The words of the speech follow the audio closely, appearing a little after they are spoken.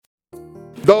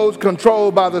Those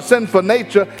controlled by the sinful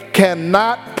nature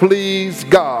cannot please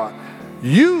God.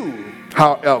 You,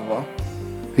 however,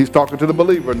 he's talking to the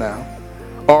believer now,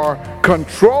 are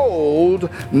controlled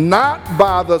not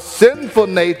by the sinful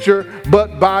nature,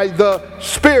 but by the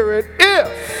Spirit,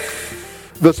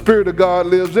 if the Spirit of God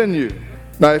lives in you.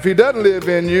 Now, if he doesn't live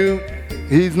in you,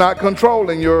 he's not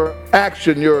controlling your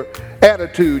action, your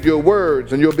attitude, your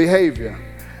words, and your behavior.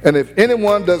 And if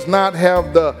anyone does not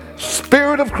have the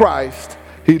Spirit of Christ,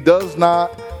 he does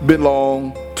not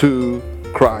belong to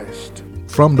Christ.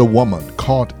 From the woman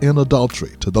caught in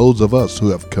adultery to those of us who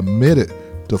have committed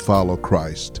to follow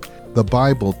Christ, the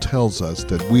Bible tells us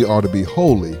that we are to be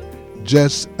holy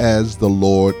just as the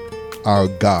Lord our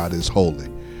God is holy.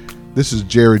 This is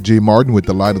Jerry G. Martin with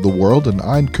the Light of the World, and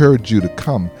I encourage you to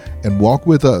come and walk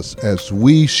with us as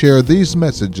we share these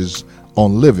messages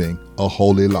on living a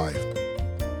holy life.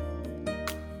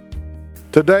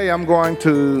 Today I'm going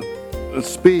to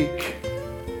speak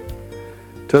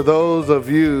to those of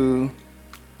you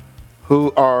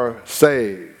who are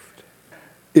saved.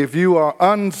 If you are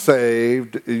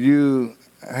unsaved, you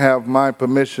have my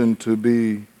permission to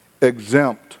be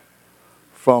exempt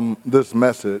from this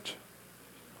message,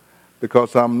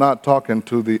 because I'm not talking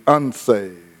to the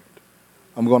unsaved.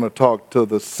 I'm going to talk to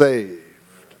the saved.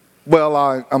 Well,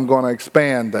 I'm going to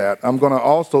expand that. I'm going to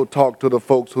also talk to the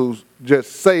folks who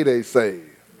just say they saved.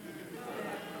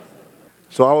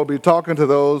 So I will be talking to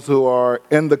those who are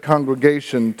in the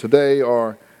congregation today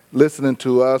or listening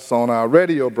to us on our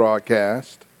radio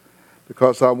broadcast,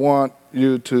 because I want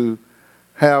you to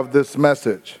have this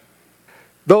message.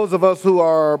 Those of us who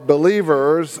are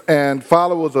believers and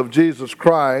followers of Jesus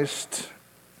Christ,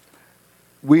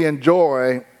 we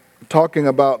enjoy talking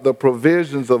about the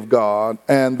provisions of God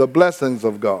and the blessings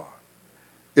of God.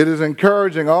 It is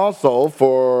encouraging also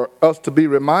for us to be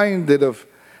reminded of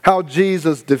how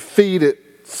Jesus defeated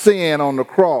sin on the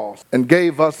cross and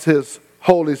gave us his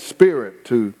Holy Spirit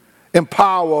to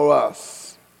empower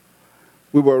us.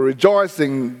 We were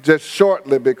rejoicing just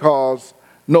shortly because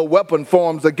no weapon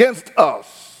forms against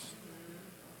us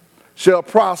shall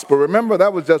prosper. Remember,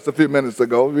 that was just a few minutes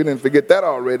ago. We didn't forget that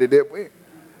already, did we?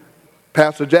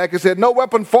 Pastor Jackie said, no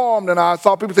weapon formed, and I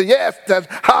saw people say, yes, that's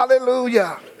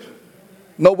hallelujah.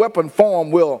 No weapon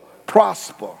formed will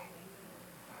prosper.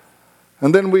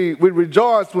 And then we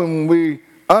rejoice when we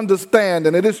understand,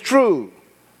 and it is true,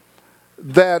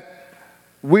 that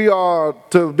we are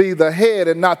to be the head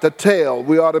and not the tail.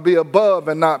 We are to be above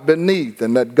and not beneath,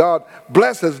 and that God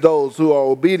blesses those who are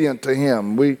obedient to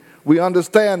him. We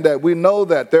understand that. We know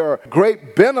that there are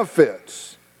great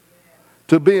benefits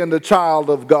to being the child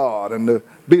of God and to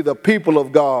be the people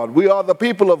of God. We are the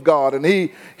people of God, and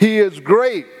he is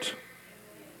great,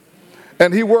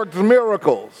 and he works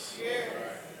miracles.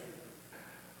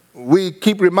 We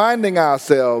keep reminding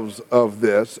ourselves of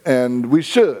this, and we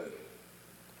should.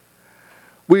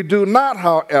 We do not,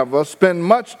 however, spend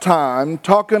much time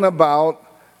talking about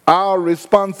our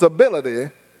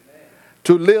responsibility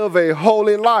to live a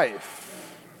holy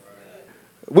life.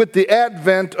 With the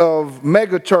advent of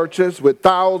megachurches with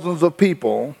thousands of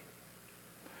people,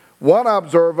 one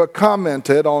observer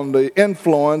commented on the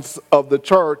influence of the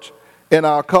church in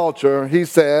our culture. He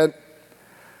said,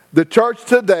 the church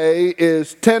today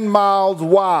is 10 miles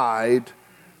wide,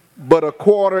 but a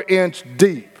quarter inch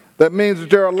deep. That means that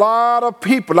there are a lot of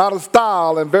people, a lot of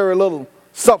style, and very little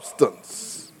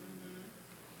substance.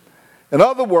 In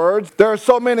other words, there are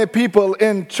so many people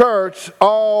in church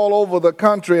all over the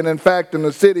country, and in fact in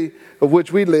the city of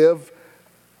which we live,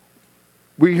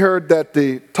 we heard that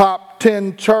the top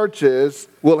 10 churches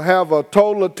will have a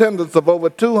total attendance of over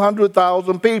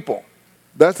 200,000 people.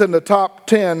 That's in the top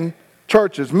 10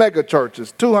 churches, mega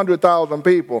churches, 200,000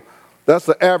 people. That's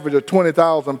an average of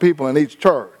 20,000 people in each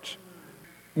church.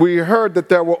 We heard that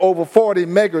there were over 40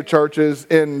 mega churches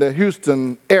in the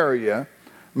Houston area.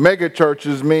 Mega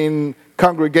churches mean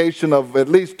congregation of at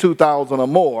least 2,000 or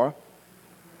more.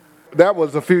 That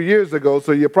was a few years ago,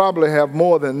 so you probably have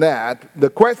more than that. The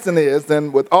question is,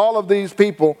 then, with all of these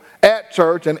people at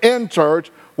church and in church,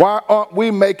 why aren't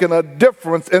we making a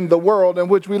difference in the world in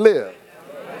which we live?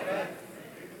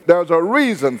 There's a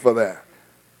reason for that.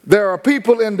 There are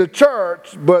people in the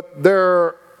church, but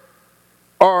there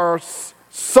are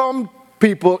some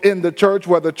people in the church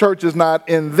where the church is not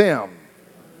in them.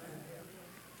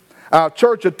 Our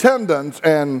church attendance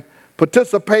and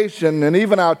participation and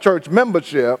even our church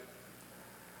membership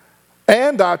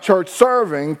and our church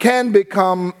serving can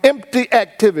become empty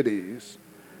activities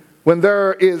when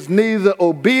there is neither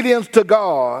obedience to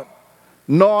God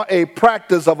nor a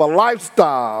practice of a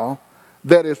lifestyle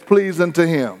that is pleasing to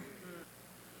him.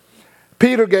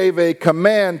 Peter gave a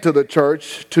command to the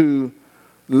church to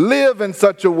live in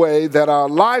such a way that our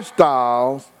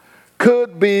lifestyles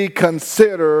could be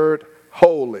considered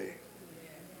holy.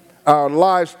 Our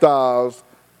lifestyles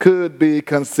could be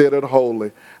considered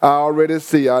holy. I already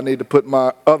see I need to put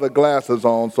my other glasses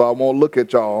on so I won't look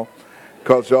at y'all,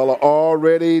 because y'all are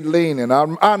already leaning.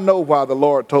 I know why the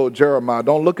Lord told Jeremiah,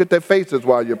 don't look at their faces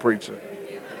while you're preaching.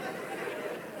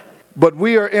 But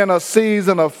we are in a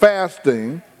season of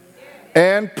fasting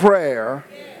and prayer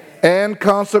and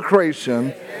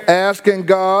consecration, asking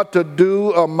God to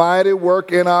do a mighty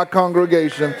work in our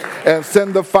congregation and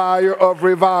send the fire of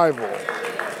revival.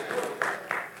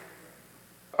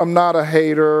 I'm not a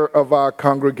hater of our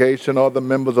congregation or the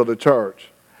members of the church,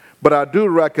 but I do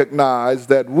recognize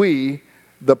that we,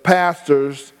 the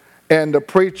pastors and the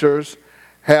preachers,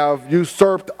 have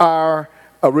usurped our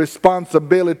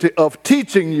responsibility of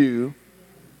teaching you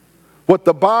what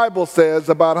the Bible says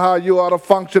about how you ought to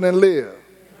function and live.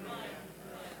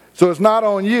 So it's not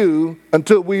on you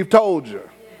until we've told you.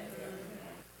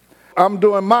 I'm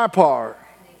doing my part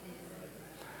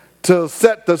to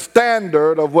set the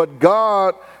standard of what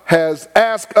God has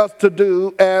asked us to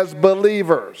do as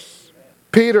believers.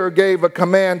 Peter gave a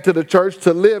command to the church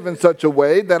to live in such a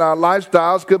way that our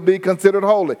lifestyles could be considered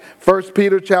holy. 1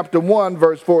 Peter chapter 1,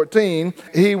 verse 14,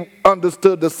 he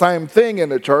understood the same thing in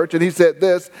the church, and he said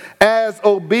this, as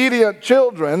obedient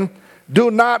children,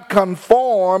 do not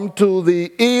conform to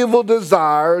the evil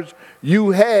desires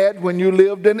you had when you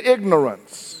lived in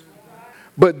ignorance.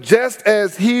 But just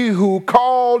as he who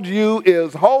called you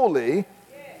is holy,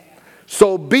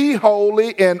 so be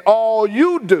holy in all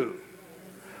you do.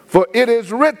 For it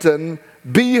is written,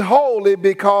 be holy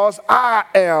because I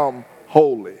am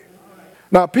holy.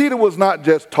 Now, Peter was not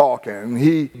just talking.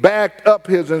 He backed up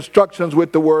his instructions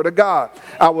with the word of God.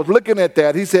 I was looking at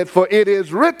that. He said, for it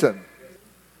is written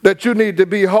that you need to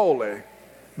be holy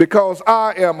because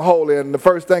I am holy. And the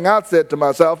first thing I said to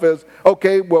myself is,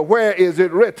 okay, well, where is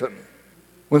it written?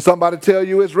 When somebody tell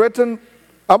you it's written,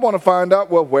 I want to find out,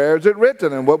 well, where is it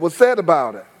written and what was said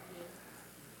about it?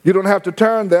 You don't have to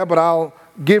turn there, but I'll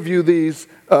give you these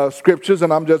scriptures,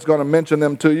 and I'm just going to mention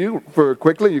them to you very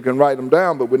quickly. You can write them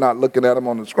down, but we're not looking at them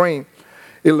on the screen.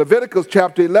 In Leviticus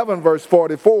chapter 11, verse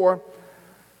 44,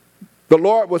 the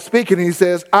Lord was speaking. He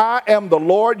says, I am the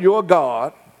Lord your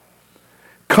God.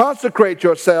 Consecrate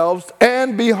yourselves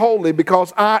and be holy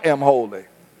because I am holy.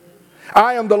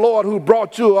 I am the Lord who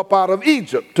brought you up out of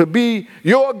Egypt to be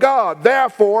your God.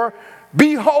 Therefore,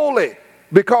 be holy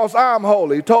because I'm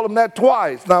holy. He told him that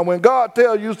twice. Now, when God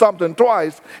tells you something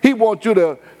twice, he wants you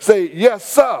to say, yes,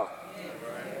 sir.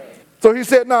 So he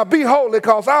said, now be holy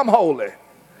because I'm holy.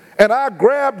 And I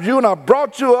grabbed you and I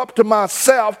brought you up to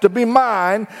myself to be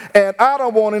mine, and I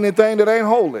don't want anything that ain't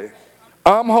holy.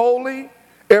 I'm holy.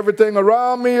 Everything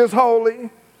around me is holy.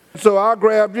 So I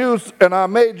grabbed you and I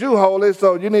made you holy,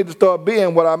 so you need to start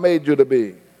being what I made you to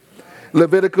be.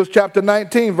 Leviticus chapter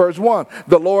 19, verse 1.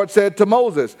 The Lord said to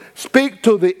Moses, speak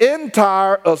to the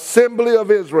entire assembly of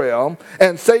Israel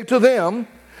and say to them,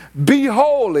 be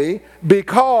holy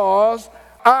because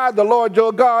I, the Lord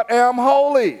your God, am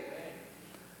holy.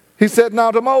 He said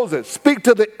now to Moses, speak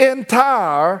to the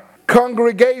entire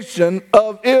congregation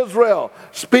of Israel.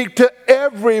 Speak to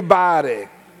everybody.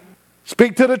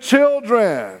 Speak to the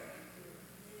children.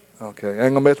 Okay, I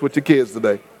ain't gonna mess with your kids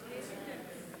today.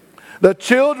 The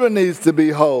children needs to be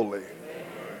holy.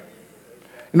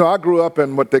 You know, I grew up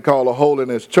in what they call a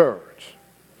holiness church.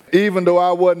 Even though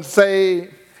I wasn't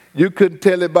saved, you couldn't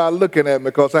tell it by looking at me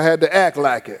because I had to act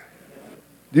like it.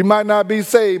 You might not be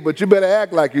saved, but you better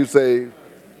act like you saved.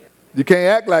 You can't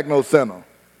act like no sinner.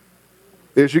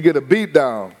 If you get a beat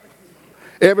down,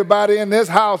 everybody in this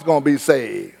house gonna be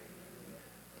saved.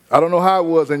 I don't know how it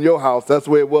was in your house. That's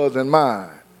the way it was in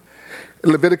mine.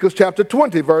 Leviticus chapter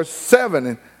 20, verse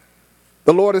 7.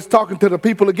 The Lord is talking to the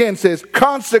people again, says,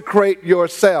 consecrate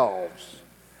yourselves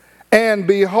and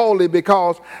be holy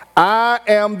because I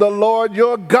am the Lord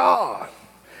your God.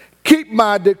 Keep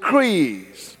my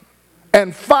decrees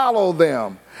and follow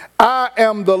them. I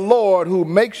am the Lord who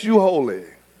makes you holy.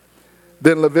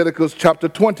 Then Leviticus chapter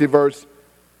 20, verse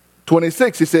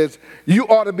 26, he says, you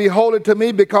ought to be holy to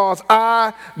me because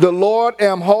I, the Lord,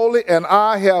 am holy, and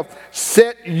I have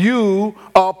set you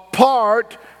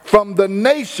apart from the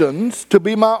nations to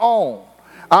be my own.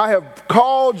 I have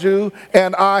called you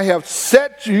and I have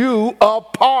set you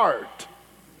apart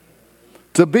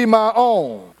to be my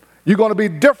own. You're going to be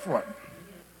different.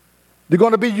 You're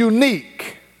going to be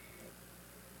unique.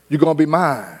 You're going to be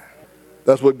mine.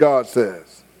 That's what God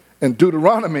says. In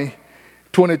Deuteronomy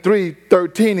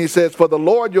 23:13, he says, for the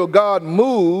Lord your God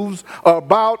moves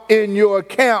about in your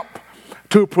camp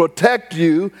to protect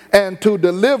you and to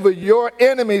deliver your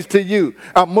enemies to you.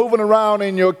 I'm moving around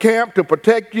in your camp to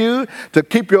protect you, to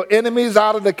keep your enemies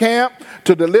out of the camp,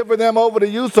 to deliver them over to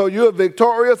you so you're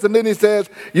victorious. And then he says,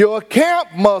 your camp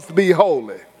must be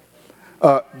holy.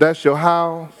 That's your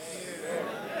house.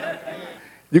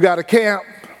 You got a camp?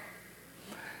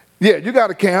 Yeah, you got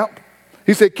a camp.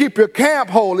 He said, keep your camp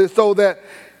holy so that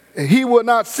he will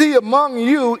not see among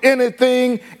you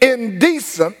anything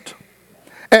indecent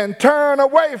and turn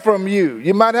away from you.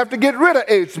 You might have to get rid of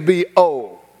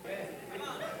HBO.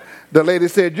 The lady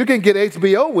said, you can get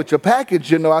HBO with your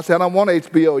package, you know. I said, I don't want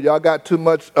HBO. Y'all got too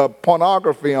much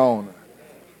pornography on it.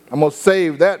 I'm going to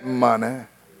save that money.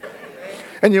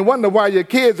 And you wonder why your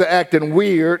kids are acting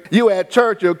weird. You at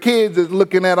church, your kids is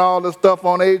looking at all the stuff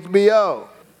on HBO.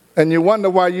 And you wonder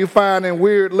why you finding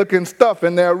weird looking stuff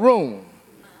in their room.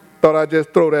 Thought I'd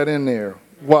just throw that in there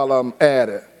while I'm at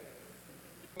it.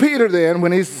 Peter then,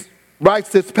 when he writes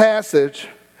this passage,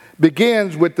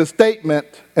 begins with the statement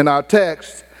in our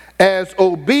text, as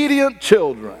obedient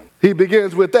children. He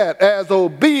begins with that, as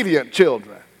obedient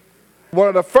children. One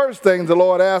of the first things the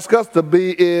Lord asks us to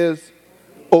be is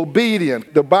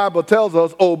obedient. The Bible tells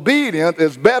us obedient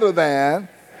is better than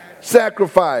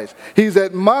sacrifice. He's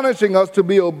admonishing us to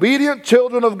be obedient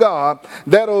children of God.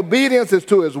 That obedience is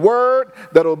to his word.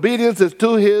 That obedience is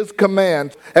to his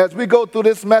commands. As we go through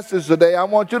this message today, I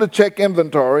want you to check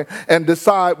inventory and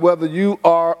decide whether you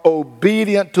are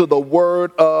obedient to the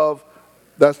word of,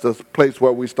 that's the place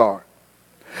where we start.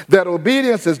 That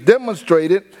obedience is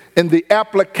demonstrated in the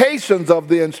applications of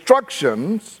the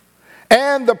instructions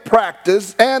and the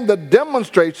practice and the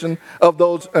demonstration of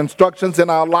those instructions in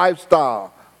our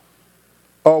lifestyle.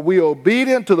 Are we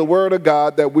obedient to the word of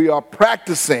God, that we are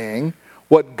practicing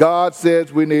what God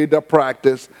says we need to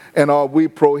practice? And are we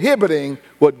prohibiting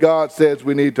what God says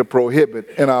we need to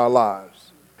prohibit in our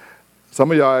lives?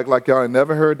 Some of y'all act like y'all ain't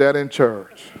never heard that in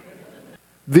church.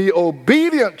 The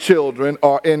obedient children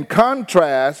are in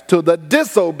contrast to the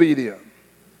disobedient.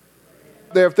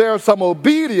 If there are some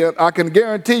obedient, I can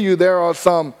guarantee you there are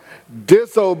some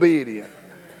disobedient.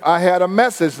 I had a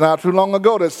message not too long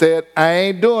ago that said, I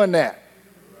ain't doing that.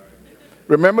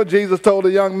 Remember, Jesus told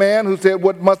a young man who said,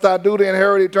 what must I do to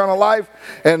inherit eternal life?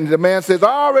 And the man says,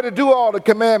 I already do all the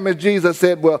commandments. Jesus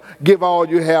said, well, give all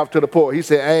you have to the poor. He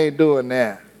said, I ain't doing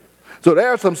that. So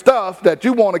there's some stuff that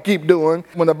you want to keep doing.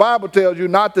 When the Bible tells you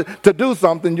not to do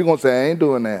something, you're going to say, I ain't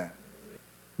doing that.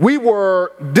 We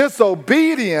were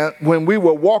disobedient when we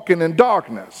were walking in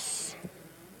darkness.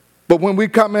 But when we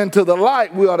come into the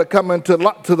light, we ought to come into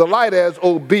the light as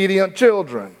obedient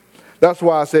children. That's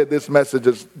why I said this message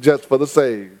is just for the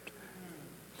saved.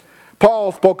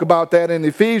 Paul spoke about that in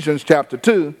Ephesians chapter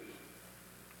 2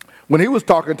 when he was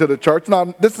talking to the church. Now,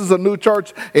 this is a new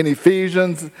church in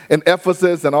Ephesians, in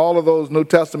Ephesus, and all of those New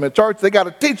Testament churches. They got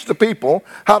to teach the people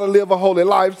how to live a holy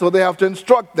life, so they have to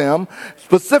instruct them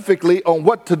specifically on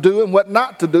what to do and what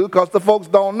not to do, because the folks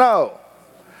don't know.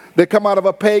 They come out of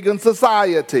a pagan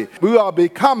society. We are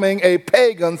becoming a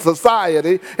pagan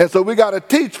society, and so we got to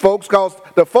teach folks, because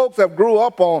the folks that grew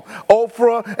up on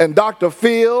Oprah and Dr.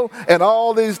 Phil and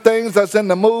all these things that's in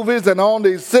the movies and on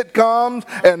these sitcoms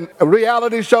and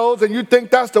reality shows, and you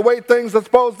think that's the way things are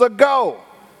supposed to go.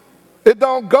 It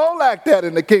don't go like that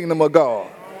in the kingdom of God.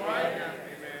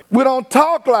 We don't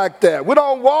talk like that. We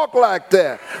don't walk like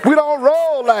that. We don't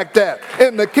roll like that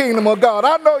in the kingdom of God.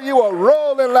 I know you were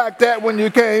rolling like that when you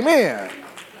came in.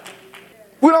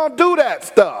 We don't do that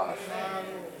stuff.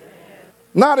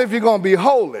 Not if you're going to be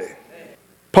holy.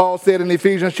 Paul said in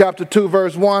Ephesians chapter 2,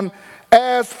 verse 1,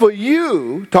 as for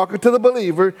you, talking to the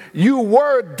believer, you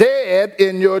were dead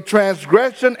in your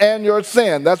transgression and your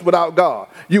sin. That's without God.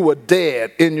 You were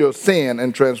dead in your sin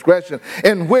and transgression,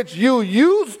 in which you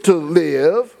used to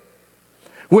live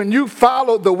when you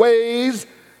followed the ways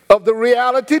of the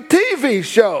reality TV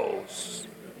shows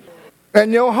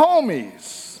and your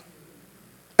homies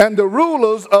and the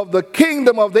rulers of the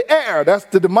kingdom of the air. That's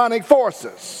the demonic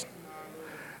forces.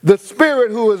 The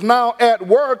spirit who is now at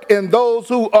work in those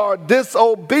who are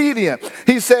disobedient.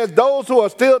 He says those who are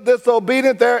still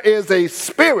disobedient, there is a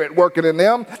spirit working in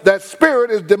them. That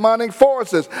spirit is demonic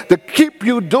forces to keep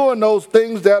you doing those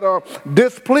things that are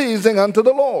displeasing unto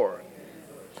the Lord.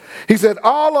 He said,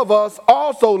 all of us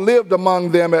also lived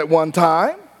among them at one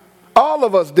time. All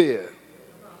of us did.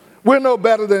 We're no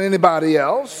better than anybody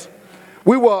else.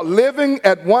 We were living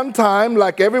at one time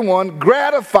like everyone,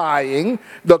 gratifying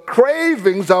the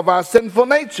cravings of our sinful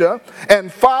nature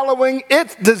and following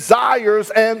its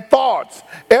desires and thoughts.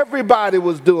 Everybody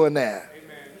was doing that.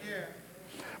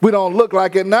 We don't look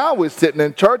like it now. We're sitting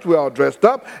in church, we're all dressed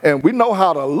up, and we know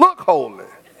how to look holy.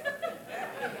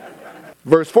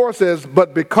 Verse 4 says,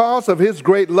 "But because of his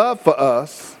great love for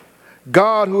us,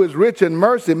 God, who is rich in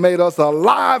mercy, made us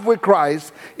alive with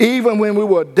Christ, even when we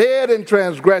were dead in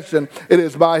transgression. It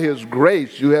is by his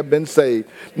grace you have been saved."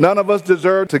 None of us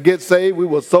deserved to get saved. We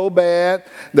were so bad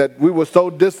that we were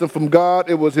so distant from God.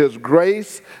 It was his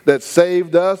grace that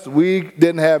saved us. We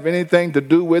didn't have anything to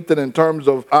do with it in terms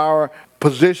of our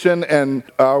position and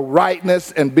our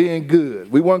rightness and being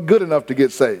good. We weren't good enough to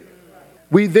get saved.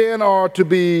 We then are to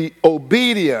be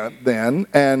obedient then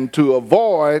and to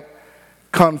avoid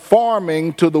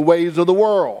conforming to the ways of the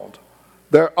world.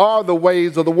 There are the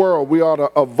ways of the world. We ought to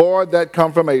avoid that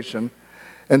conformation.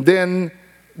 And then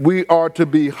we are to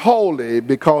be holy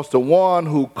because the one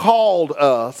who called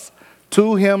us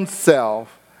to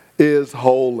himself is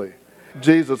holy.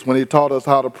 Jesus, when he taught us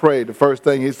how to pray, the first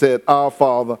thing he said, "Our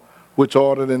Father, which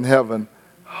art in heaven,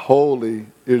 holy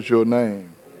is your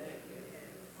name."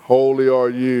 Holy are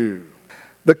you.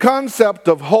 The concept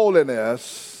of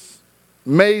holiness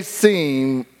may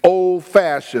seem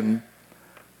old-fashioned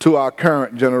to our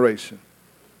current generation.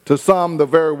 To some, the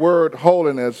very word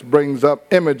holiness brings up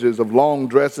images of long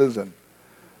dresses and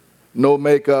no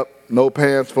makeup, no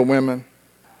pants for women.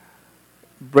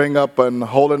 Bring up in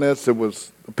holiness, it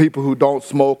was people who don't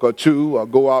smoke or chew or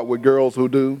go out with girls who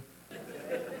do.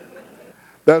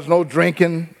 There's no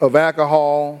drinking of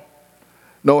alcohol,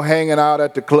 no hanging out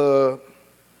at the club,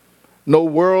 no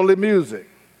worldly music.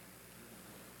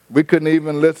 We couldn't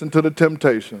even listen to the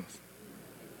Temptations.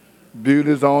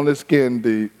 Beauty's only skin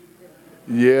deep.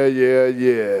 Yeah, yeah,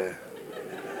 yeah.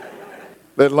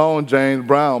 Let alone James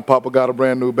Brown, Papa got a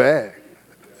brand new bag.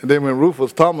 And then when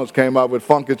Rufus Thomas came out with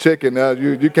Funky Chicken,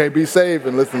 you can't be saved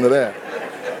and listen to that.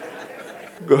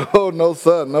 Oh, no,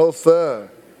 sir, no, sir.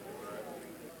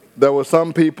 There were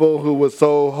some people who were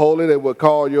so holy they would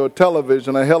call your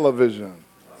television a hell-o-vision.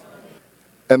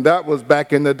 And that was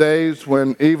back in the days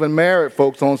when even married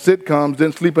folks on sitcoms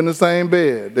didn't sleep in the same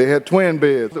bed. They had twin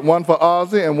beds, one for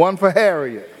Ozzy and one for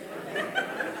Harriet.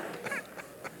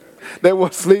 They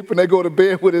would sleep and they go to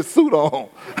bed with his suit on.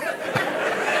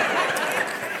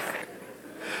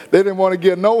 They didn't want to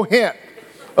get no hint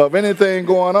of anything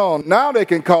going on. Now they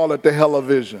can call it the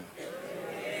hell-o-vision.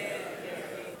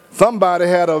 Somebody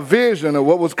had a vision of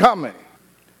what was coming.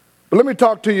 But let me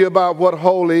talk to you about what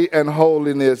holy and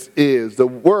holiness is. The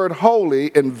word holy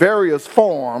in various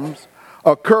forms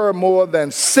occur more than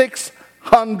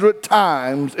 600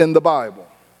 times in the Bible.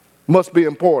 Must be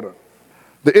important.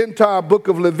 The entire book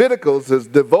of Leviticus is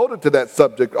devoted to that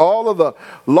subject. All of the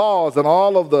laws and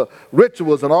all of the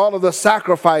rituals and all of the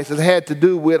sacrifices had to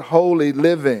do with holy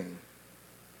living.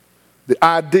 The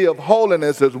idea of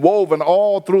holiness is woven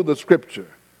all through the scripture.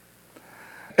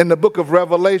 In the book of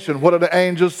Revelation, what are the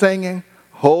angels singing?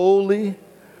 Holy,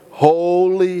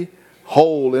 holy,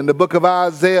 holy. In the book of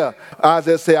Isaiah,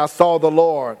 Isaiah says, "I saw the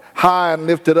Lord high and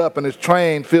lifted up, and his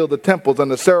train filled the temples, and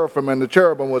the seraphim and the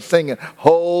cherubim were singing,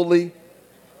 holy,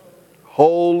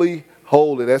 holy,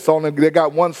 holy." That's only, they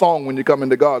got one song when you come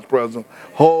into God's presence,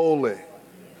 holy.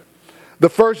 The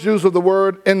first use of the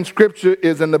word in Scripture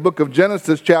is in the book of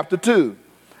Genesis chapter 2.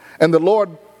 And the Lord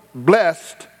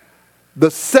blessed the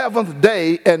seventh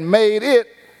day and made it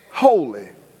holy,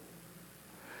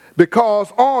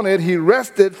 because on it he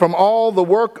rested from all the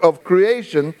work of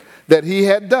creation that he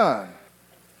had done.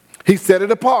 He set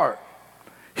it apart.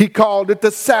 He called it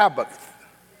the Sabbath.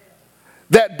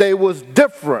 That day was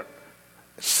different,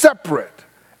 separate,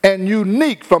 and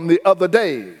unique from the other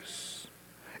days.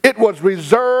 It was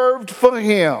reserved for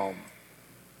him.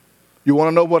 You want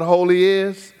to know what holy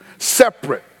is?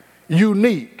 Separate,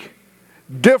 unique,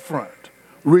 different,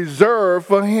 reserved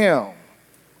for him.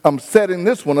 I'm setting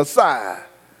this one aside.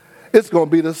 It's going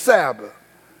to be the Sabbath.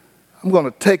 I'm going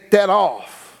to take that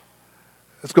off.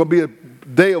 It's going to be a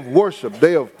day of worship,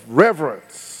 day of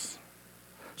reverence.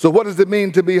 So what does it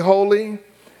mean to be holy?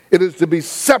 It is to be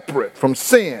separate from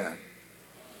sin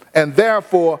and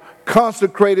therefore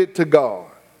consecrated to God.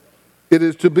 It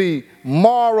is to be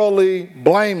morally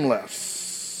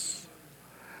blameless.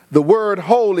 The word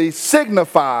holy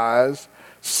signifies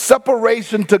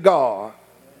separation to God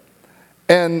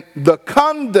and the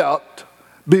conduct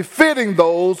befitting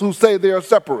those who say they are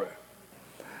separate.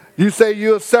 You say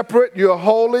you're separate, you're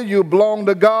holy, you belong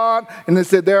to God, and they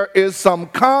say there is some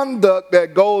conduct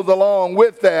that goes along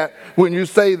with that when you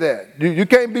say that. You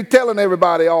can't be telling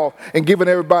everybody off and giving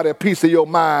everybody a piece of your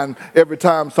mind every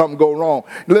time something goes wrong.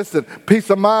 Listen, peace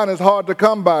of mind is hard to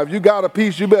come by. If you got a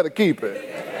piece, you better keep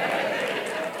it.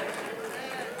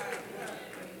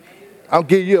 I'll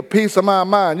give you a piece of my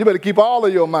mind. You better keep all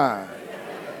of your mind.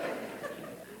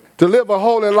 To live a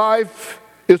holy life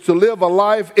is to live a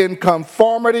life in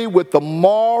conformity with the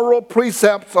moral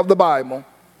precepts of the Bible,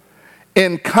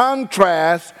 in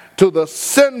contrast to the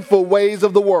sinful ways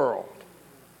of the world.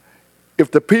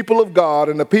 If the people of God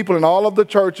and the people in all of the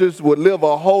churches would live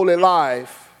a holy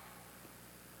life,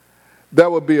 there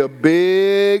would be a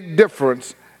big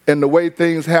difference in the way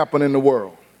things happen in the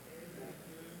world.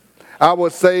 I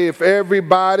would say if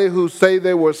everybody who say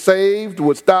they were saved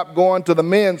would stop going to the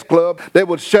men's club, they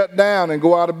would shut down and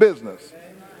go out of business.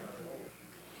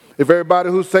 If everybody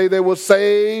who say they were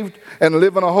saved and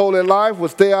living a holy life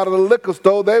would stay out of the liquor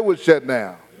store, they would shut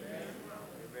down.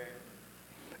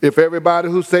 If everybody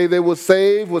who say they were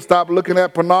saved would stop looking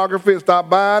at pornography and stop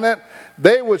buying it,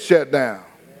 they would shut down.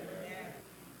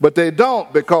 But they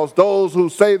don't, because those who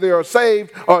say they are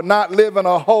saved are not living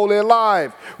a holy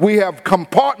life. We have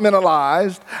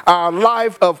compartmentalized our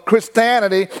life of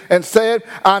Christianity and said,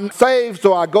 I'm saved,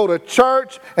 so I go to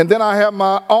church, and then I have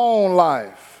my own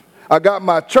life. I got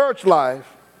my church life,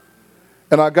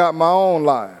 and I got my own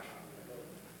life.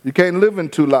 You can't live in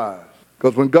two lives.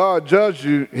 Because when God judges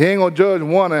you, he ain't going to judge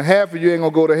one, and half of you ain't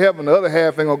going to go to heaven, the other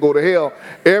half ain't going to go to hell.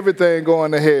 Everything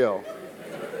going to hell.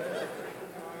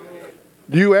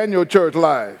 You and your church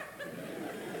life.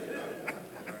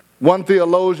 One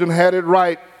theologian had it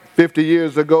right 50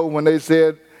 years ago when they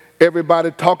said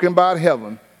everybody talking about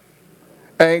heaven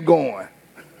ain't going.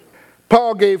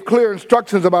 Paul gave clear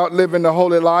instructions about living the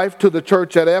holy life to the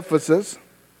church at Ephesus.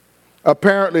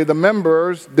 Apparently, the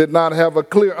members did not have a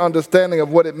clear understanding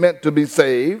of what it meant to be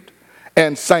saved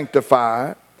and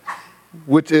sanctified,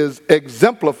 which is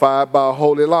exemplified by a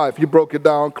holy life. He broke it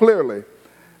down clearly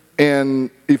in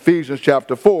Ephesians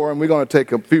chapter 4, and we're going to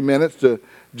take a few minutes to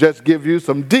just give you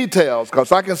some details,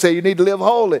 because I can say you need to live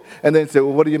holy, and then say,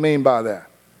 well, what do you mean by that?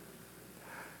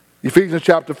 Ephesians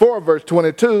chapter 4, verse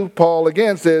 22, Paul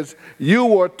again says, you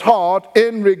were taught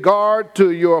in regard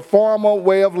to your former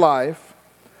way of life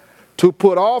to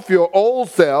put off your old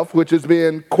self, which is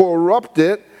being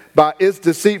corrupted by its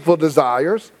deceitful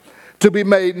desires, to be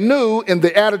made new in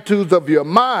the attitudes of your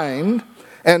mind,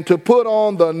 and to put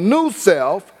on the new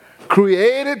self,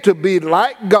 created to be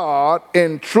like God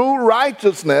in true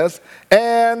righteousness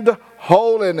and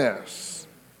holiness.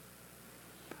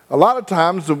 A lot of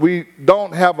times we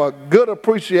don't have a good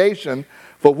appreciation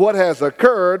for what has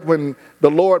occurred when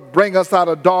the Lord brings us out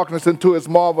of darkness into his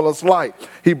marvelous light.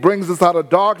 He brings us out of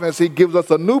darkness. He gives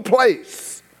us a new place.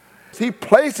 He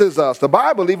places us. The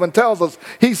Bible even tells us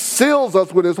he seals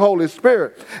us with his Holy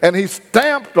Spirit. And he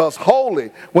stamped us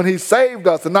holy when he saved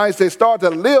us. And now he says start to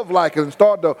live like it and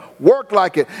start to work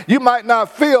like it. You might not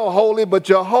feel holy, but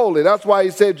you're holy. That's why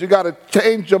he said you got to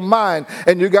change your mind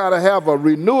and you got to have a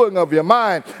renewing of your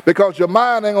mind, because your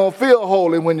mind ain't going to feel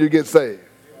holy when you get saved.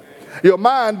 Your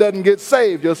mind doesn't get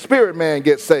saved. Your spirit man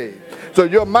gets saved. So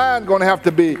your mind going to have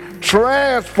to be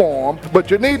transformed, but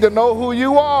you need to know who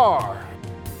you are.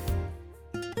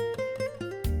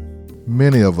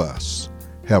 Many of us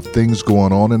have things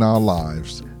going on in our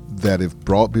lives that if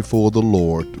brought before the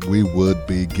Lord, we would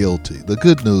be guilty. The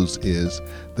good news is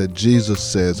that Jesus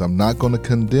says, I'm not going to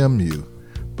condemn you,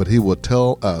 but he will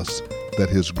tell us that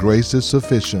his grace is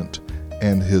sufficient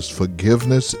and his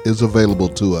forgiveness is available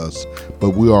to us,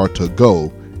 but we are to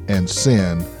go and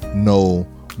sin no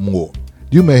more.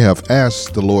 You may have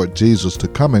asked the Lord Jesus to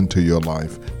come into your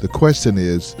life. The question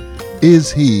is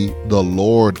he the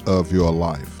Lord of your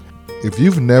life? If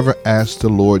you've never asked the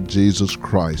Lord Jesus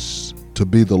Christ to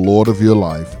be the Lord of your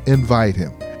life, invite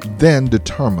him. Then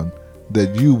determine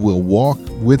that you will walk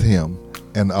with him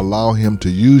and allow him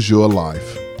to use your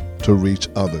life to reach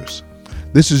others.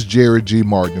 This is Jerry G.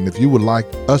 Martin. If you would like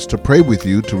us to pray with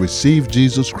you to receive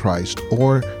Jesus Christ,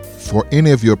 or for any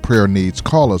of your prayer needs,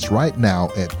 call us right now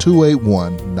at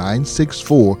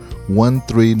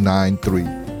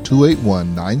 281-964-1393.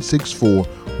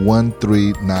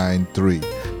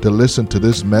 281-964-1393. To listen to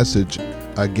this message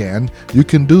again, you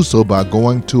can do so by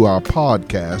going to our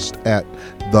podcast at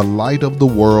The Light of the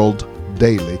World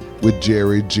Daily with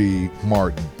Jerry G.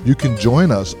 Martin. You can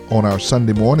join us on our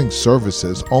Sunday morning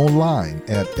services online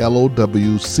at lowcf.org.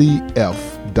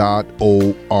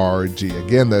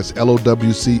 Again, that's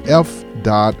lowcf.org.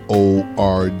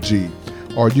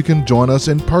 Or you can join us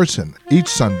in person each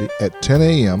Sunday at 10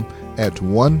 a.m. at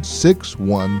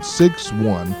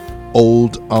 16161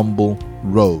 Old Humble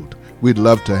Road. We'd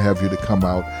love to have you to come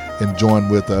out and join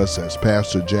with us as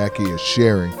Pastor Jackie is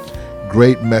sharing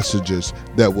great messages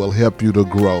that will help you to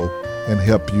grow and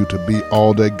help you to be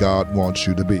all that God wants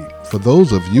you to be. For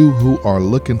those of you who are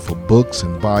looking for books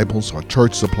and Bibles or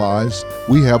church supplies,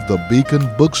 we have the Beacon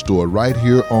Bookstore right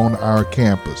here on our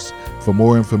campus. For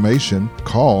more information,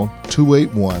 call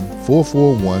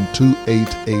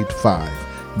 281-441-2885.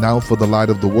 Now for the Light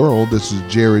of the World, this is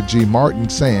Jerry G. Martin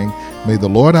saying, may the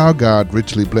Lord our God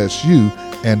richly bless you,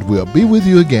 and we'll be with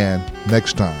you again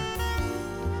next time.